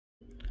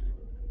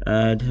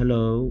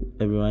Hello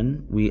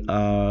everyone. We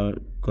are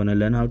gonna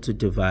learn how to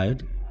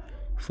divide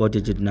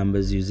 4-digit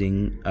numbers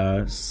using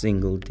a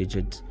single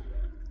digit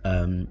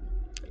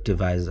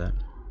divisor.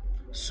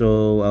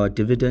 So our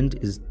dividend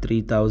is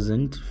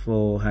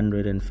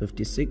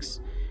 3,456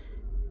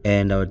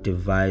 and our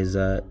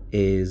divisor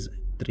is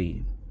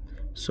 3.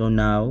 So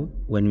now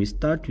when we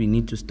start, we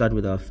need to start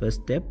with our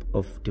first step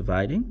of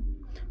dividing.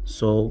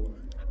 So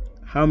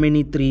how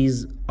many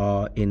 3's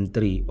are in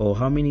 3, or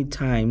how many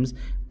times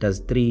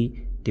does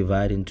 3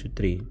 divide into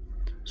 3?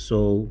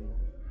 So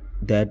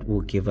that will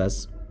give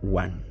us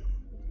 1.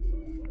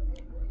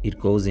 It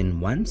goes in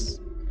once.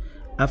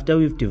 After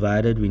we've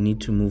divided, we need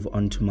to move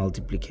on to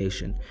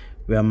multiplication.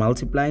 We are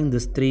multiplying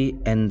this 3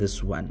 and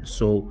this 1.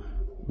 So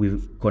we're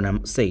gonna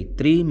say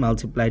 3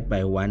 multiplied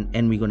by 1,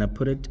 and we're gonna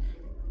put it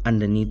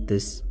underneath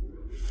this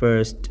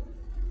first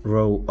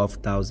row of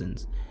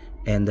thousands,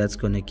 and that's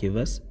gonna give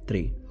us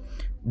 3.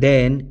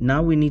 Then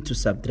now we need to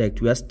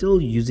subtract. We are still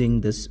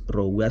using this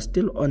row. We are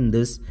still on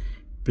this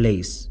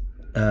place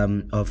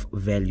of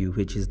value,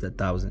 which is the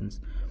thousands.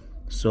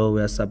 So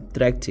we are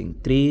subtracting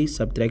 3,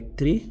 subtract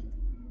 3,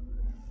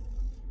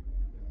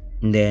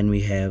 and then we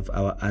have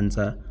our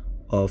answer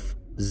of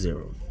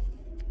 0.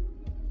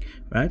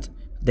 Right?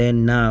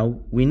 Then now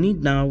we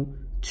need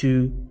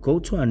to go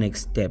to our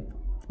next step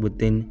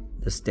within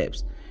the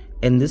steps,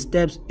 and this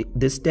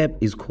step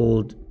is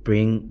called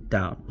bring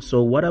down.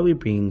 So what are we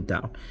bringing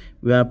down?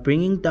 We are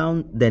bringing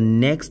down the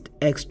next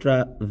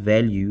extra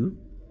value,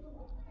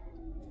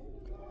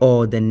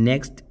 or the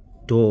next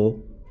door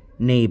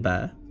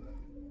neighbor,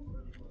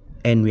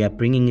 and we are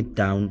bringing it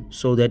down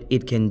so that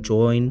it can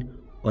join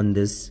on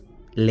this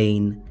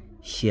lane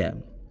here.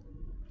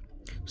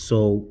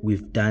 So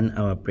we've done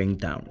our bring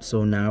down.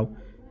 So now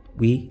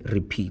we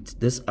repeat.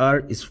 This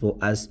R is for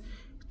us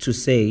to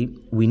say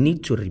we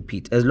need to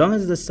repeat. As long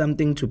as there's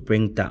something to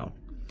bring down,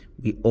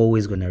 we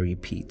always gonna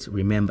repeat.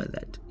 Remember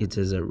that. It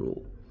is a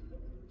rule.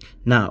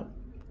 Now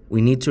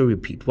we need to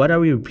repeat. What are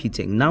we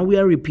repeating? Now we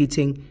are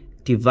repeating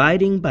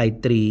dividing by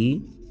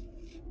 3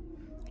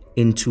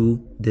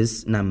 into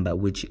this number,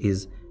 which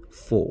is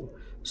 4.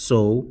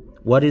 So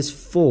what is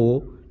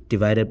 4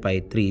 divided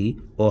by 3,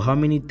 or how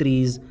many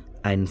 3's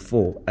are in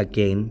 4?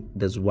 Again,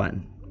 there's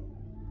 1.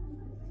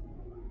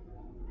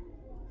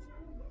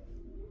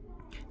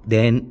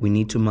 Then we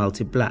need to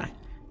multiply.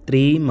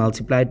 3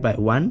 multiplied by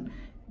 1,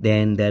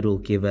 then that will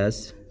give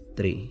us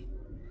 3.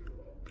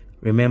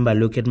 Remember,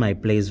 look at my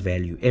place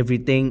value.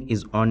 Everything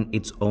is on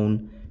its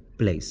own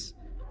place.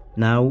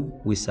 Now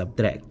we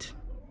subtract.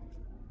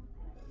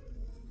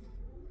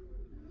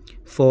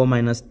 4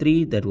 minus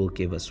 3, that will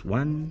give us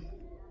 1.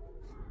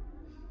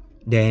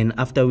 Then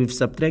after we've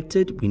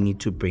subtracted, we need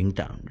to bring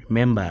down.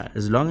 Remember,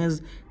 as long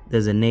as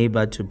there's a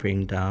neighbor to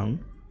bring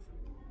down,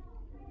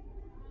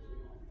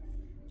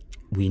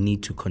 we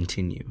need to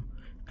continue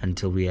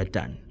until we are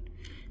done.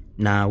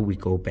 Now we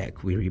go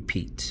back, we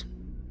repeat.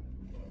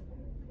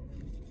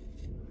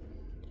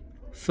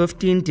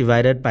 15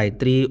 divided by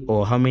 3,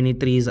 or how many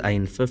 3's are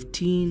in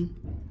 15?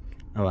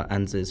 Our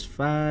answer is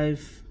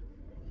 5.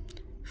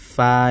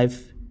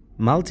 5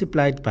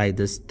 multiplied by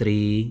this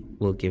 3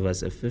 will give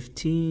us a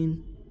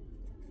 15.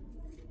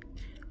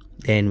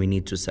 Then we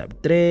need to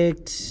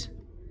subtract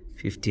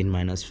 15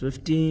 minus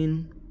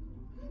 15,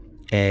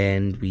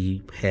 and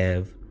we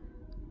have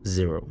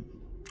 0,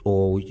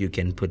 or you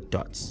can put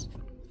dots.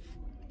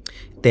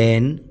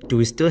 Then do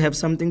we still have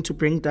something to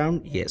bring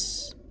down?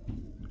 Yes,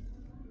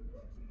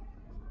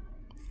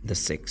 the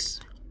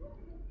 6.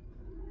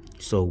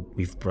 So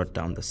we've brought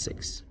down the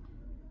 6.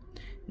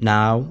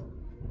 Now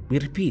we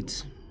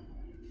repeat.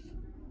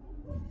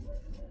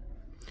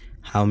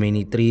 How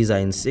many 3's are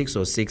in 6,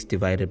 or 6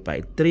 divided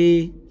by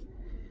 3?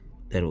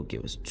 That will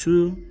give us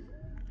 2.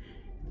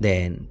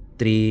 Then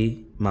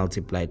 3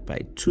 multiplied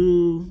by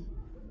 2,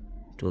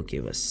 it will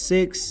give us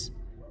 6.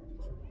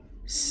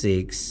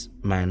 6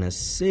 minus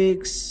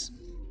 6,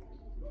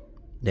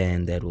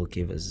 then that will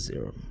give us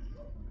 0.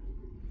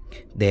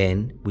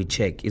 Then we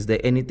check, is there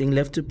anything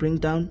left to bring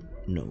down?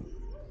 No.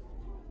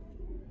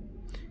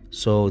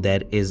 So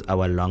that is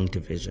our long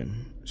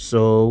division.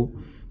 So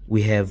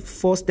we have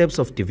 4 steps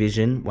of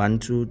division, 1,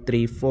 2,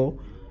 3, 4.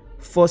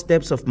 4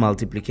 steps of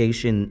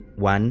multiplication,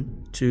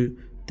 1, 2,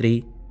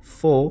 3,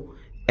 4,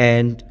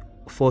 and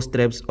 4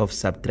 steps of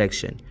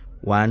subtraction,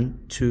 1,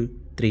 2,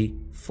 3,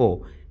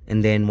 4,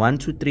 and then 1,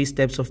 2, 3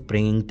 steps of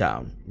bringing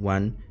down,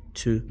 1,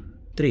 2,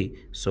 3.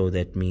 So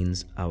that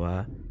means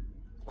our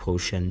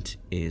quotient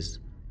is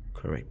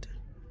correct.